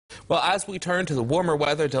Well, as we turn to the warmer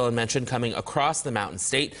weather Dylan mentioned coming across the Mountain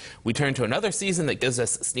State, we turn to another season that gives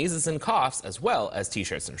us sneezes and coughs as well as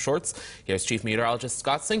t-shirts and shorts. Here's Chief Meteorologist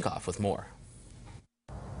Scott Sinkoff with more.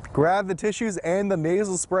 Grab the tissues and the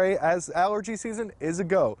nasal spray as allergy season is a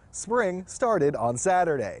go. Spring started on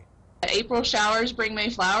Saturday. April showers bring May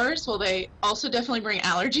flowers. Well, they also definitely bring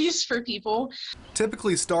allergies for people.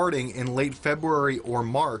 Typically starting in late February or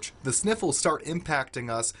March, the sniffles start impacting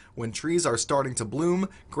us when trees are starting to bloom,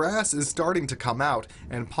 grass is starting to come out,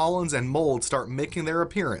 and pollens and mold start making their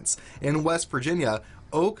appearance. In West Virginia,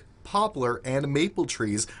 oak, poplar, and maple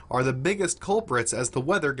trees are the biggest culprits as the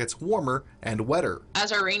weather gets warmer and wetter.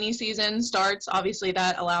 As our rainy season starts, obviously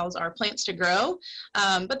that allows our plants to grow,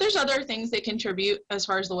 but there's other things that contribute as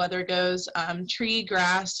far as the weather goes. Tree,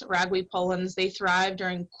 grass, ragweed pollens, they thrive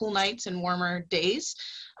during cool nights and warmer days.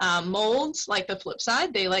 Molds, like the flip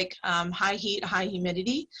side, they like high heat, high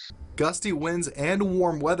humidity. Gusty winds and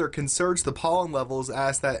warm weather can surge the pollen levels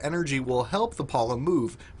as that energy will help the pollen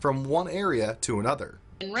move from one area to another.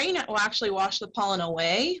 And rain will actually wash the pollen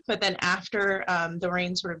away, but then after the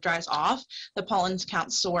rain sort of dries off, the pollen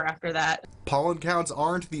counts soar after that. Pollen counts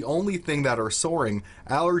aren't the only thing that are soaring.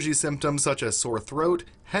 Allergy symptoms such as sore throat,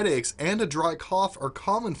 headaches, and a dry cough are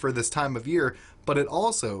common for this time of year, but it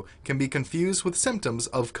also can be confused with symptoms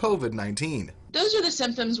of COVID-19. Those are the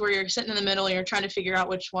symptoms where you're sitting in the middle and you're trying to figure out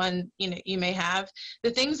which one you may have. The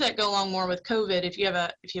things that go along more with COVID, if you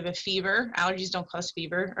have a fever, allergies don't cause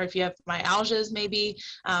fever, or if you have myalgias, maybe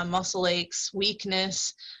muscle aches,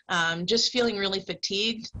 weakness, just feeling really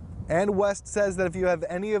fatigued. And West says that if you have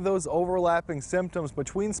any of those overlapping symptoms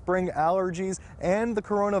between spring allergies and the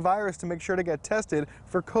coronavirus, to make sure to get tested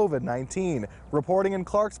for COVID-19. Reporting in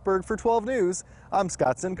Clarksburg for 12 News, I'm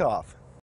Scott Sinkoff.